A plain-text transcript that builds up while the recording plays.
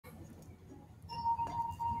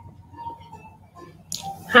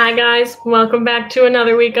Hi guys, welcome back to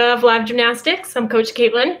another week of live gymnastics. I'm Coach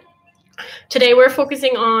Kaitlyn. Today we're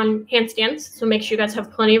focusing on handstands, so make sure you guys have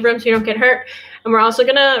plenty of room so you don't get hurt. And we're also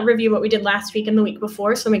gonna review what we did last week and the week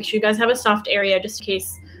before, so make sure you guys have a soft area just in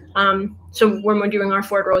case, so when we're doing our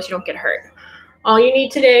forward rolls, you don't get hurt. All you need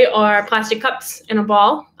today are plastic cups and a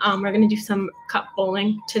ball. We're gonna do some cup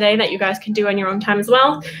bowling today that you guys can do on your own time as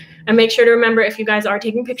well. And make sure to remember, if you guys are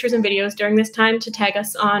taking pictures and videos during this time, to tag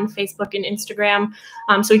us on Facebook and Instagram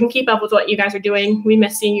so we can keep up with what you guys are doing. We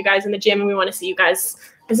miss seeing you guys in the gym, and we want to see you guys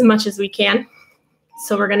as much as we can.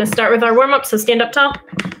 So we're going to start with our warm-up. So stand up tall.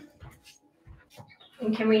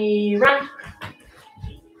 And can we run?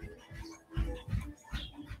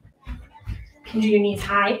 Can you do your knees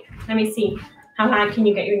high? Let me see. How high can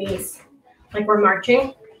you get your knees? Like we're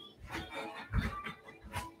marching.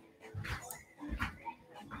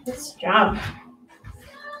 Good job.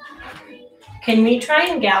 Can we try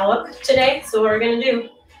and gallop today? So what we're going to do,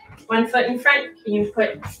 1 foot in front. Can you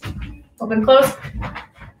put open, close?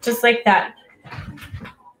 Just like that.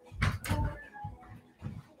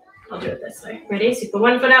 I'll do it this way. Ready? So you put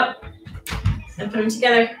 1 foot out and put them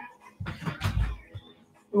together. And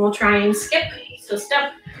we'll try and skip. So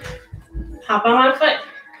step, hop on 1 foot,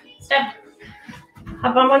 step,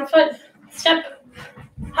 hop on 1 foot, step,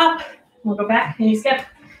 hop. We'll go back and you skip.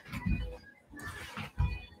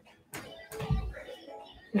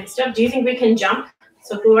 Next up, do you think we can jump?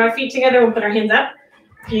 So glue our feet together, we'll put our hands up.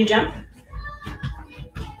 Can you jump?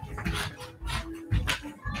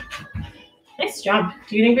 Nice job.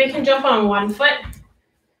 Do you think we can jump on 1 foot?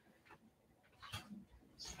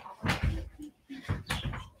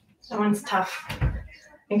 That one's tough.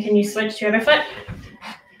 And can you switch to your other foot?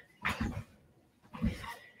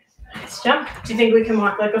 Nice jump. Do you think we can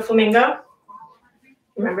walk like a flamingo?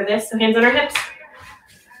 Remember this, so hands on our hips.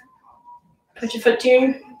 Put your foot to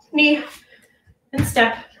your knee and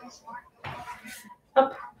step.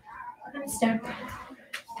 Up and step.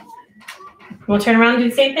 We'll turn around and do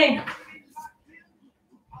the same thing.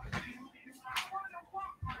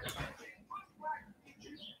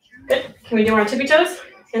 Good. Can we do our tippy toes?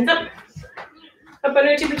 Hands up. Up on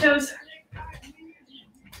our tippy toes.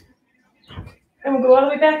 And we'll go all the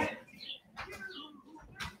way back.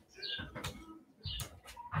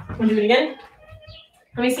 We'll do it again.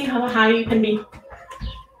 Let me see how high you can be.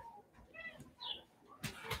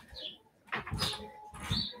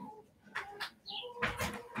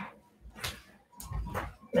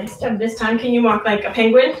 Nice job. This time, can you walk like a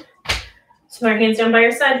penguin? So put our hands down by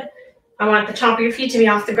your side. I want the top of your feet to be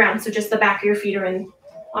off the ground, so just the back of your feet are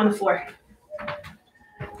on the floor.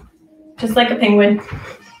 Just like a penguin.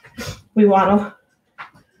 We waddle.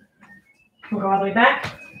 We'll go all the way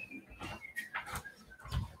back.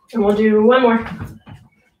 And we'll do one more.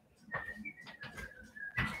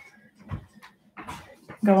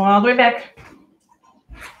 Go all the way back.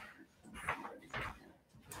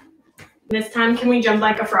 This time, can we jump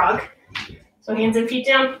like a frog? So hands and feet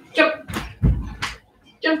down. Jump.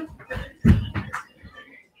 Jump. Can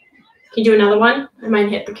you do another one? I might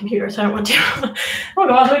hit the computer, so I don't want to. We'll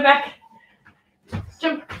go all the way back.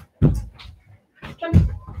 Jump.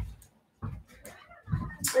 Jump.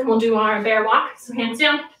 And we'll do our bear walk. So hands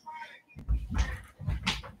down.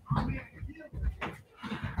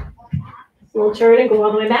 We'll turn and go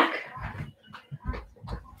all the way back.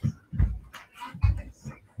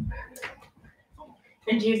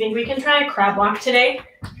 And do you think we can try a crab walk today?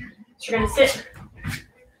 So we're going to sit.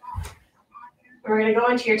 We're going to go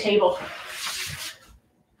into your table.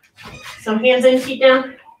 So hands and feet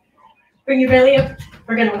down. Bring your belly up.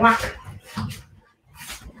 We're going to walk.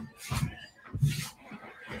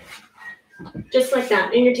 Just like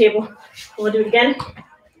that, in your table. We'll do it again.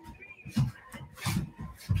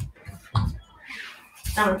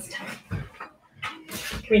 That one's tough.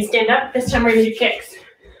 Can we stand up? This time we're going to do kicks.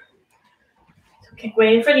 So kick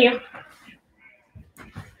way in front of you.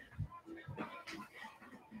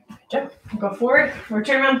 Jump. Go forward. Or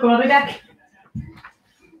turn around. Go all the way back.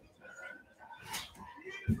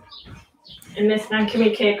 And this time, can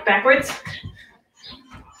we kick backwards?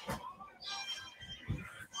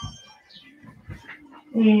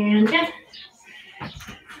 And again.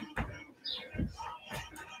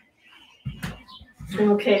 And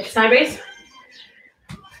we'll kick sideways.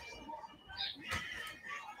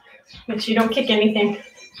 Make sure you don't kick anything.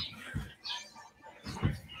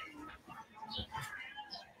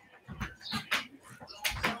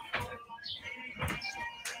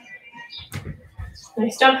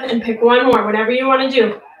 Nice job. And pick one more, whatever you want to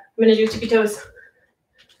do. I'm going to do tippy toes.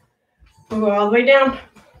 We'll go all the way down.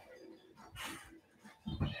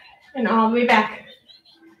 And all the way back.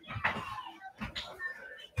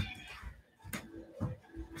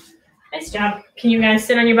 Nice job. Can you guys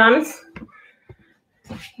sit on your bums?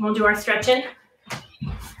 We'll do our stretching.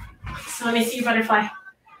 So let me see you butterfly.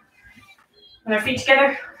 With our feet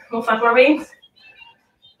together, we'll flap our wings.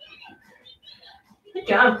 Good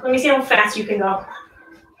job. Let me see how fast you can go.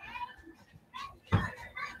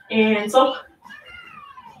 And slow.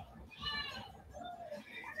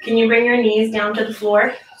 Can you bring your knees down to the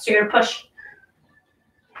floor? So you're going to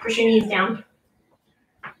push your knees down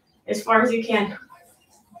as far as you can.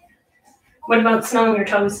 What about smelling your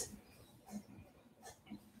toes?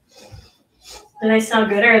 Do they smell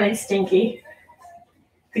good or are they stinky?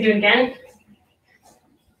 We do it again.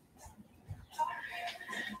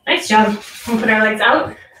 Nice job. We'll put our legs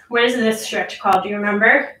out. What is this stretch called? Do you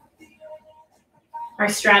remember? Our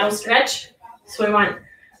straddle stretch. So we want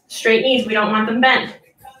straight knees. We don't want them bent.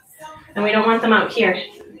 And we don't want them out here.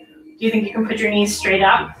 Do you think you can put your knees straight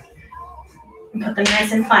up? And put them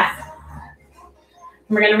nice and flat.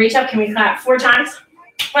 And we're going to reach up. Can we clap 4 times?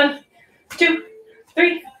 1, 2,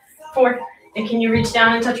 3, 4. And can you reach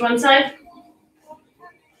down and touch one side?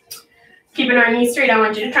 Keeping our knees straight, I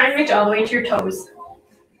want you to try and reach all the way to your toes.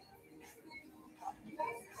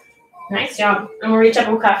 Nice job. And we'll reach up,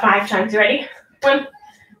 we'll clap 5 times. You ready? 1,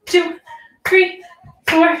 2, 3,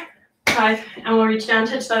 4, 5. And we'll reach down,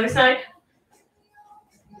 touch the other side.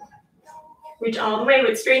 Reach all the way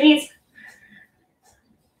with straight knees.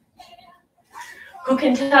 Who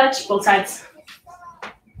can touch both sides?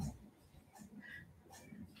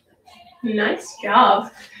 Nice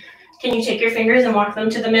job. Can you take your fingers and walk them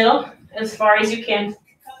to the middle as far as you can?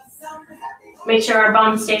 Make sure our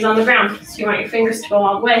bum stays on the ground. So you want your fingers to go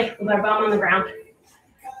all the way with our bum on the ground.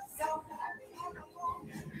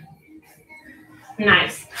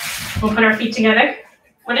 Nice. We'll put our feet together.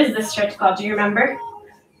 What is this stretch called? Do you remember?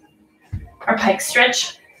 Our pike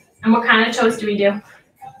stretch. And what kind of toes do we do?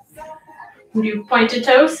 We do pointed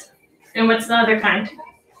toes. And what's the other kind?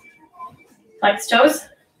 Flex toes.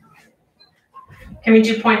 Can we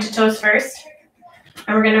do pointed toes first?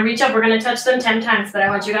 And we're going to reach up. We're going to touch them 10 times, but I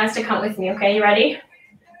want you guys to count with me, okay? You ready?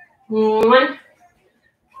 1,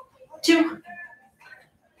 2,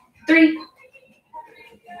 3,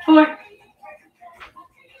 4,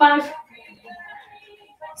 5,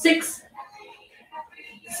 6,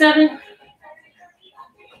 7,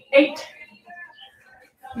 8,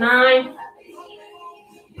 9,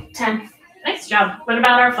 10. Nice job. What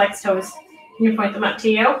about our flex toes? Can you point them up to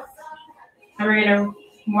you? And we're going to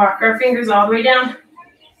walk our fingers all the way down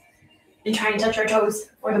and try and touch our toes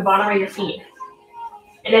or the bottom of your feet.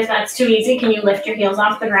 And if that's too easy, can you lift your heels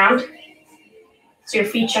off the ground? So your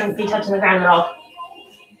feet shouldn't be touching the ground at all.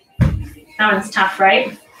 That one's tough,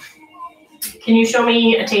 right? Can you show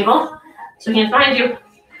me a table? So hands behind you.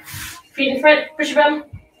 Feet in front, push your bum.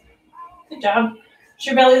 Good job. Push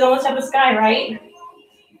your belly's almost at the sky, right?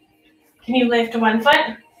 Can you lift one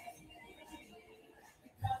foot?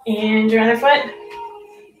 And your other foot.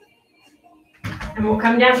 And we'll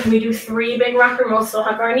come down. Can we do 3 big rocker rolls? So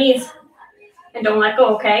hug our knees. And don't let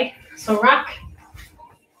go, okay? So rock.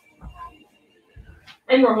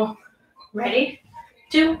 And roll. Ready?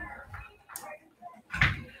 2.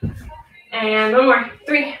 And 1 more.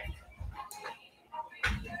 3.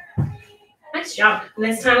 Nice job. And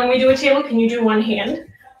this time when we do a table, can you do one hand?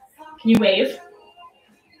 Can you wave?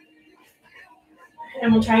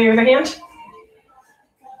 And we'll try your other hand.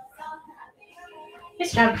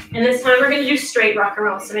 Nice job. And this time we're going to do straight rock and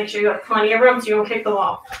roll. So make sure you have plenty of room so you won't kick the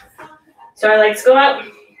wall. So our legs go out,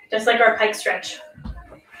 just like our pike stretch.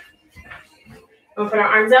 We'll put our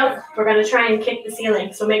arms out. We're going to try and kick the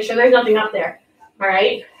ceiling. So make sure there's nothing up there. All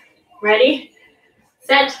right. Ready,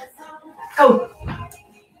 set, go.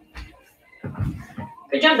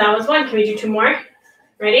 Good job. That was 1. Can we do 2 more?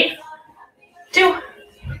 Ready? 2.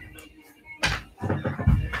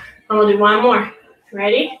 And we'll do 1 more.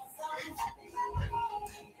 Ready?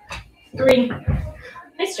 3.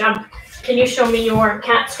 Nice job. Can you show me your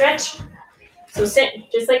cat stretch? So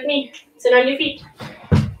sit, just like me. Sit on your feet.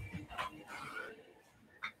 And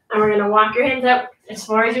we're going to walk your hands up as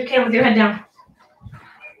far as you can with your head down.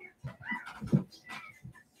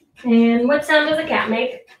 And what sound does a cat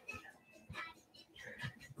make?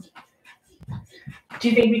 Do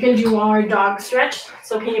you think we can do our dog stretch?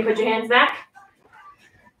 So can you put your hands back?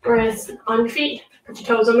 Whereas on your feet, put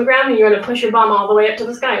your toes on the ground and you're going to push your bum all the way up to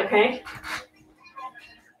the sky, okay?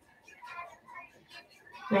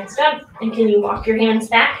 Next up, and can you walk your hands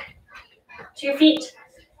back to your feet?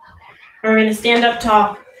 And we're going to stand up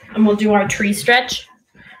tall and we'll do our tree stretch.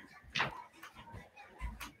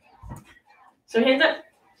 So hands up.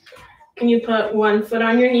 Can you put 1 foot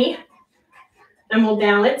on your knee? And we'll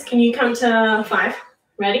balance. Can you count to 5?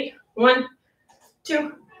 Ready? 1,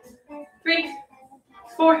 2, 3,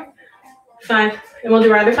 4, 5. And we'll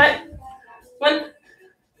do our other foot. 1,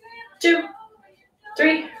 2,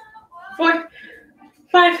 3, 4,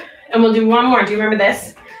 5. And we'll do one more. Do you remember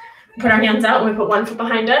this? Put our hands out and we put one foot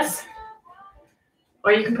behind us.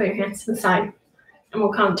 Or you can put your hands to the side. And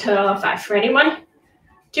we'll count to 5. Ready? 1,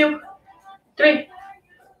 2, 3,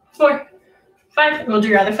 4, 5. And we'll do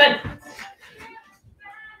your other foot.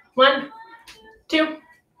 1, 2,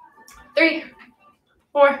 3,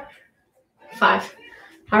 4, 5.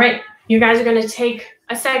 All right. You guys are going to take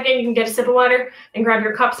a second. You can get a sip of water and grab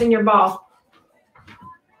your cups and your ball.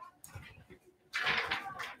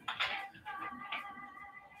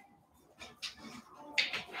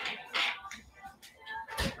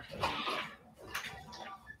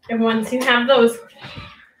 And once you have those,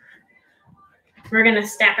 we're going to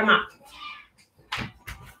stack them up.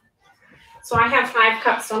 So I have 5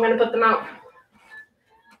 cups, so I'm going to put them out.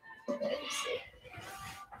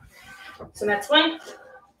 So that's 1,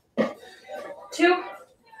 2,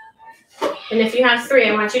 and if you have 3,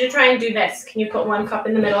 I want you to try and do this. Can you put 1 cup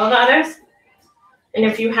in the middle of the others? And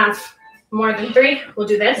if you have more than 3, we'll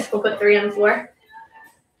do this. We'll put 3 on the floor.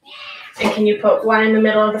 And can you put 1 in the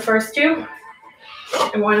middle of the first 2?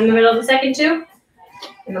 And 1 in the middle of the second 2?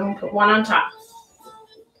 And then we'll put 1 on top.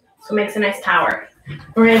 So it makes a nice tower.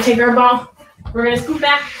 We're going to take our ball. We're going to scoot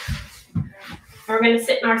back. And we're going to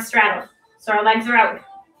sit in our straddle. So our legs are out.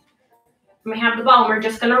 And we have the ball, and we're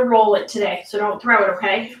just going to roll it today. So don't throw it,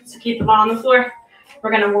 okay? So keep the ball on the floor. We're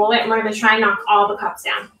going to roll it, and we're going to try and knock all the cups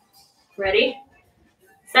down. Ready?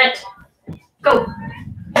 Set. Go.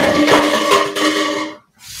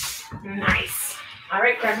 Nice. All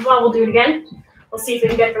right, grab the ball. We'll do it again. We'll see if we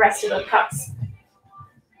can get the rest of the cups.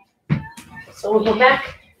 So we'll go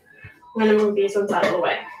back. I'm going to move these ones out of the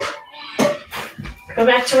way. Go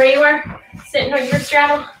back to where you were, sitting on your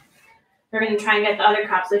straddle. We're going to try and get the other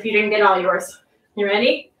cups if you didn't get all yours. You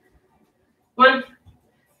ready? 1,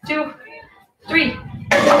 2, 3.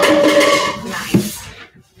 Nice.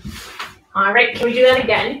 All right, can we do that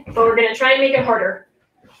again? But we're going to try and make it harder.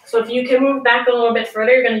 So if you can move back a little bit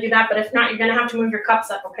further, you're going to do that. But if not, you're going to have to move your cups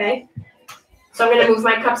up, okay? So I'm going to move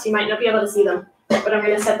my cups. You might not be able to see them. But I'm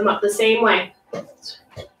going to set them up the same way.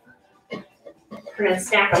 We're going to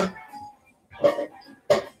stack them.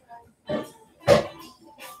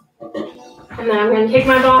 And then I'm going to take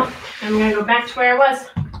my ball, and I'm going to go back to where I was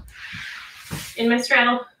in my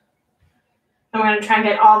straddle. I'm going to try and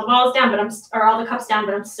get all the balls down, or all the cups down,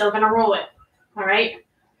 but I'm still going to roll it. All right?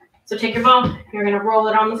 So take your ball. You're going to roll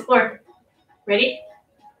it on the floor. Ready?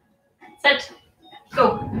 Set.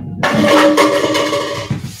 Go.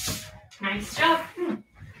 Nice job.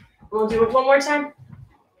 We'll do it one more time.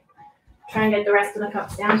 Try and get the rest of the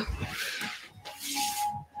cups down.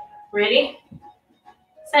 Ready?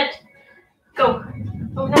 Set. Go.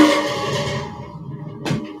 Oh, nice.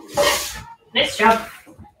 Nice job.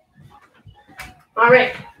 All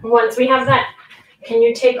right. Once we have that, can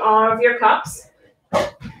you take all of your cups?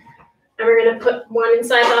 And we're going to put one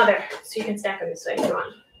inside the other. So you can stack them this way if you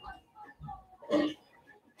want.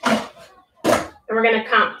 And we're going to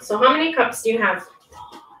count. So how many cups do you have?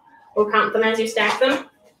 We'll count them as you stack them.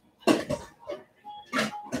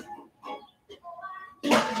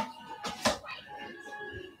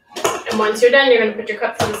 And once you're done, you're going to put your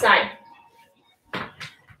cups to the side. And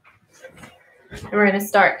we're going to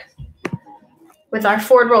start with our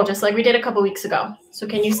forward roll, just like we did a couple weeks ago. So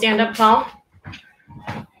can you stand up tall?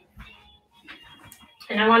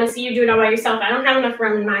 And I want to see you do it all by yourself. I don't have enough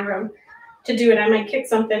room in my room to do it. I might kick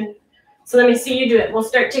something. So let me see you do it. We'll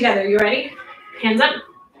start together. You ready? Hands up.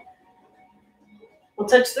 We'll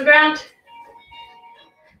touch the ground.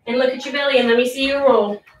 And look at your belly, and let me see you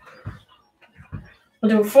roll. We'll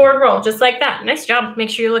do a forward roll, just like that. Nice job. Make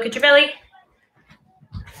sure you look at your belly.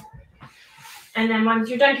 And then once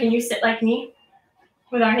you're done, can you sit like me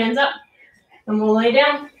with our hands up? And we'll lay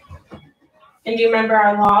down. And do you remember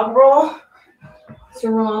our log roll? So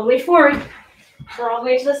roll all the way forward, roll all the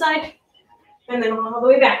way to the side, and then roll all the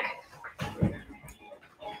way back.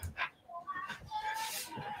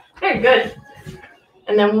 Very good.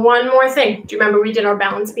 And then one more thing. Do you remember we did our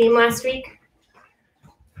balance beam last week?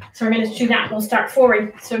 So we're going to do that. We'll start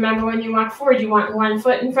forward. So remember when you walk forward, you want one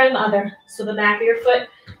foot in front of the other. So the back of your foot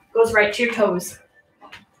goes right to your toes.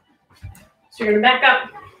 So you're going to back up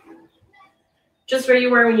just where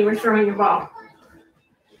you were when you were throwing your ball.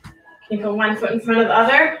 You put one foot in front of the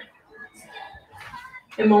other.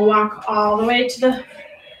 And we'll walk all the way till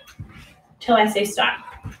I say stop.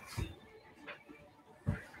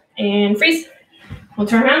 And freeze. We'll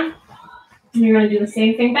turn around. And you're going to do the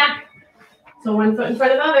same thing back. So one foot in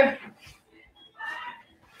front of the other.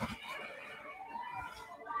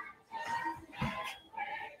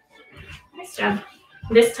 Nice job.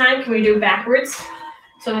 This time, can we do backwards?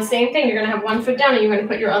 So the same thing, you're gonna have one foot down and you're gonna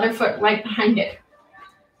put your other foot right behind it.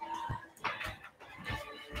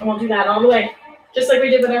 And we'll do that all the way, just like we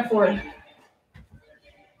did with our forward.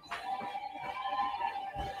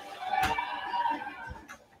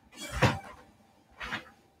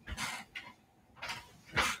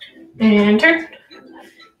 And turn.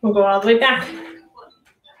 We'll go all the way back.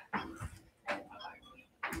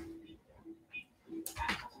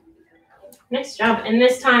 Nice job. And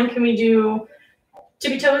this time, can we do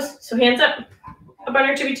tippy toes? So hands up on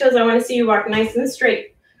our tippy toes. I want to see you walk nice and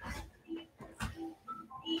straight.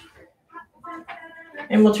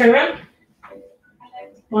 And we'll turn around.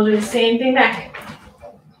 We'll do the same thing back.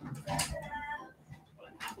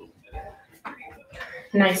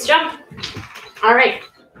 Nice job. All right.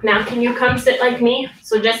 Now can you come sit like me?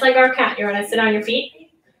 So just like our cat, you're going to sit on your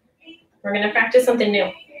feet. We're going to practice something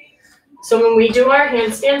new. So when we do our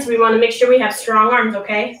handstands, we want to make sure we have strong arms,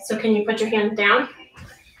 okay? So can you put your hands down?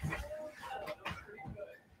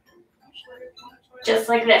 Just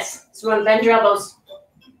like this. So you want to bend your elbows.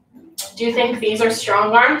 Do you think these are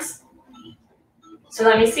strong arms? So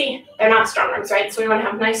let me see. They're not strong arms, right? So we want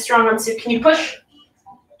to have nice strong arms. So can you push?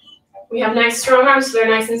 We have nice strong arms, so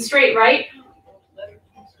they're nice and straight, right?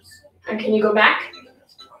 And can you go back?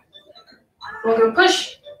 We'll go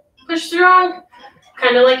push. Push strong.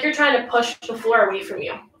 Kind of like you're trying to push the floor away from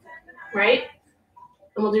you, right?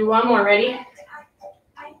 And we'll do one more. Ready?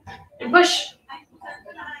 And push.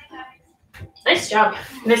 Nice job.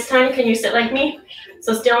 This time, can you sit like me?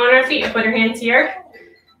 So still on our feet, put our hands here.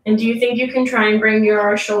 And do you think you can try and bring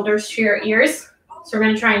your shoulders to your ears? So we're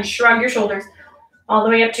going to try and shrug your shoulders all the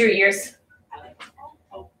way up to your ears.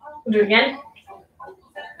 We'll do it again.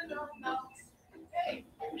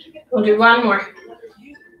 We'll do one more.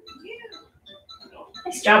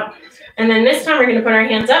 Nice job. And then this time we're going to put our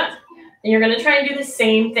hands up, and you're going to try and do the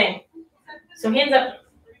same thing. So hands up.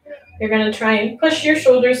 You're going to try and push your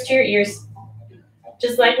shoulders to your ears,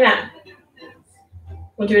 just like that.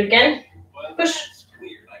 We'll do it again. Push.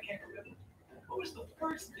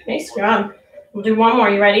 Nice job. We'll do one more.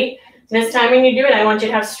 You ready? This time when you do it, I want you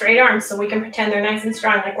to have straight arms so we can pretend they're nice and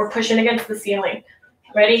strong, like we're pushing against the ceiling.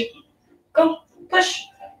 Ready? Go. Push.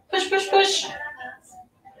 Push, push, push.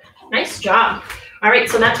 Nice job. All right,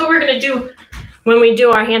 so that's what we're going to do when we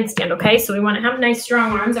do our handstand, okay? So we want to have nice,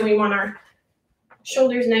 strong arms, and we want our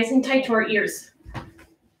shoulders nice and tight to our ears.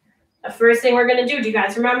 The first thing we're going to do you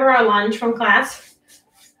guys remember our lunge from class?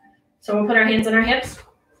 So we'll put our hands on our hips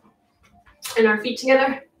and our feet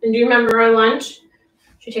together. And do you remember our lunge?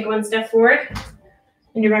 You take one step forward,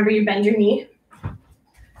 and you remember you bend your knee.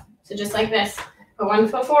 So just like this. Put one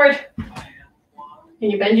foot forward,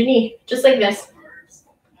 and you bend your knee, just like this.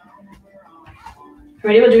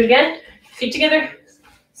 Ready? We'll do it again. Feet together,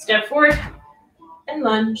 step forward, and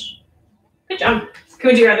lunge. Good job. Can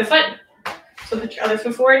we do your other foot? So put your other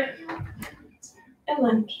foot forward, and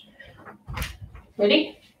lunge.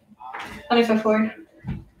 Ready? Other foot forward,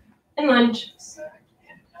 and lunge.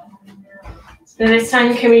 Then this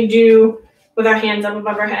time, can we do with our hands up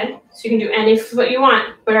above our head? So you can do any foot you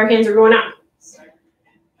want, but our hands are going up.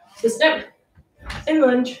 So step and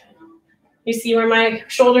lunge. You see where my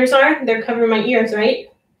shoulders are? They're covering my ears, right?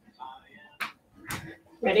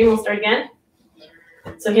 Ready? We'll start again.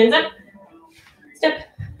 So hands up, step,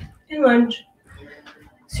 and lunge.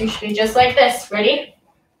 So you should be just like this. Ready?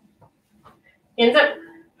 Hands up,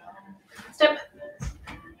 step,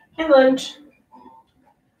 and lunge.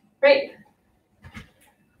 Right?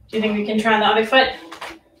 Do you think we can try the other foot?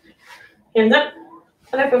 Hands up,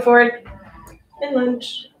 other foot forward, and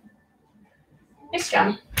lunge. Nice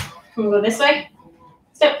job. We'll go this way,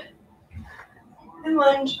 step, and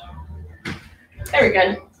lunge. Very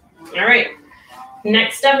good. All right.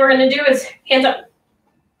 Next step we're going to do is hands up.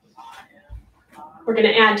 We're going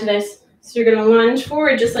to add to this. So you're going to lunge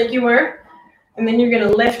forward just like you were, and then you're going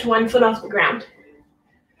to lift one foot off the ground.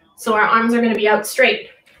 So our arms are going to be out straight.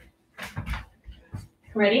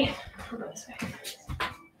 Ready? We'll go this way.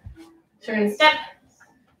 So we're going to step.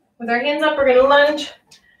 With our hands up, we're going to lunge.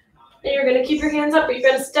 And you're going to keep your hands up, but you're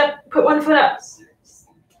going to step, put one foot up.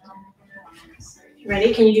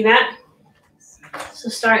 Ready? Can you do that? So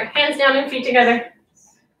start hands down and feet together.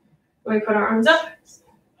 We put our arms up.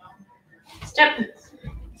 Step.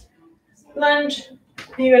 Lunge.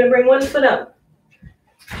 And you're going to bring one foot up.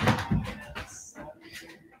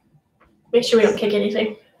 Make sure we don't kick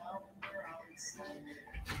anything.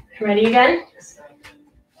 Ready again?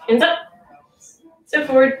 Hands up. Step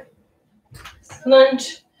forward.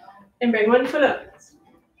 Lunge. And bring one foot up.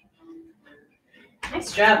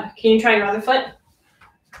 Nice job. Can you try your other foot?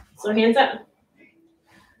 So hands up.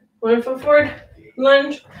 1 foot forward,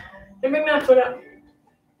 lunge, and bring that foot up.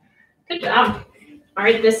 Good job. All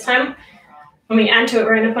right, this time, when we add to it,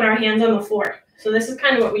 we're going to put our hands on the floor. So this is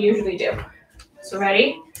kind of what we usually do. So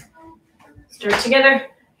ready? Start together,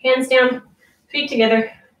 hands down, feet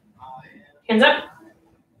together, hands up.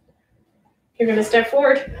 You're going to step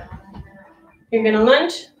forward. You're going to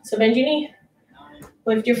lunge, so bend your knee,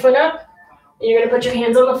 lift your foot up, and you're going to put your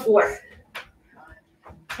hands on the floor.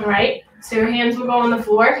 All right, so your hands will go on the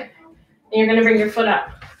floor, and you're going to bring your foot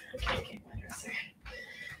up.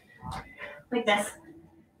 Like this,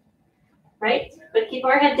 right? But keep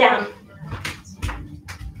our head down.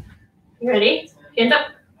 You ready? Hands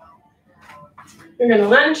up. You're going to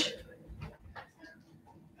lunge,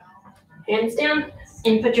 hands down,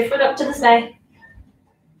 and put your foot up to the side.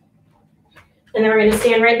 And then we're going to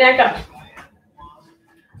stand right back up.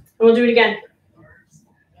 And we'll do it again.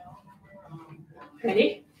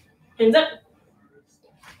 Ready? Hands up.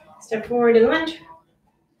 Step forward and lunge.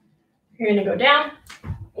 You're going to go down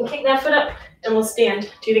and kick that foot up, and we'll stand.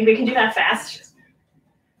 Do you think we can do that fast?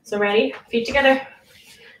 So ready? Feet together.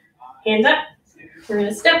 Hands up. We're going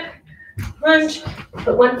to step, lunge,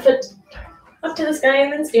 put one foot up to the sky,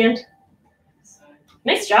 and then stand.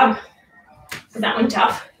 Nice job. Is that one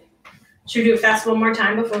tough? Should we do it fast one more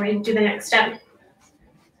time before we do the next step?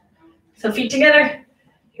 So feet together.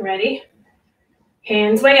 You ready?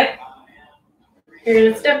 Hands way up. You're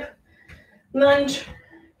going to step, lunge,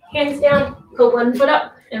 hands down, put one foot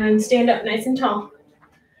up, and then stand up nice and tall.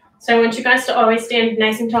 So I want you guys to always stand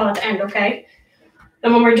nice and tall at the end, okay?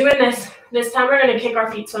 And when we're doing this time we're going to kick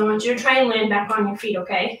our feet. So I want you to try and land back on your feet,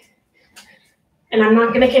 okay? And I'm not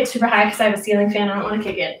going to kick super high because I have a ceiling fan. I don't want to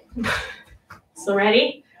kick it. So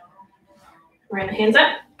ready? We're going to hands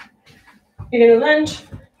up. You're going to lunge.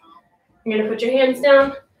 You're going to put your hands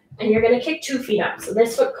down. And you're going to kick 2 feet up. So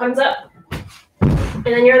this foot comes up. And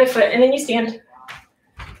then your other foot. And then you stand.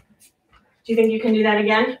 Do you think you can do that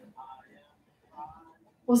again?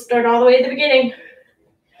 We'll start all the way at the beginning.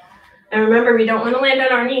 And remember, we don't want to land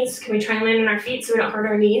on our knees. Can we try and land on our feet so we don't hurt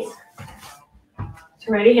our knees? So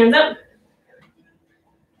ready? Hands up.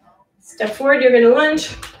 Step forward. You're going to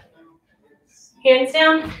lunge. Hands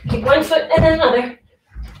down, kick one foot and then another.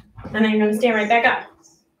 And then you're going to stand right back up.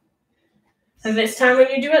 So this time when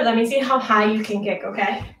you do it, let me see how high you can kick,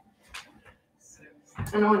 okay? I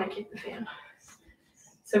don't want to kick the fan.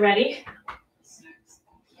 So ready?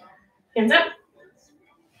 Hands up.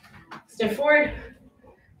 Step forward.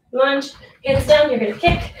 Lunge. Hands down. You're going to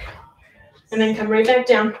kick. And then come right back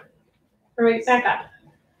down. Right back up.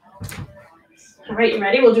 All right, you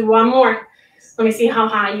ready? We'll do one more. Let me see how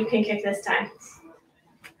high you can kick this time.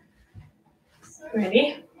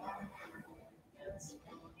 Ready?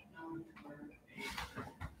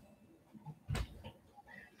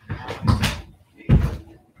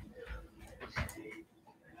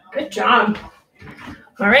 Good job.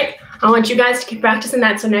 All right, I want you guys to keep practicing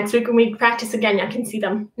that so next week when we practice again, I can see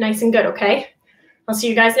them nice and good, okay? I'll see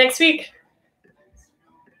you guys next week.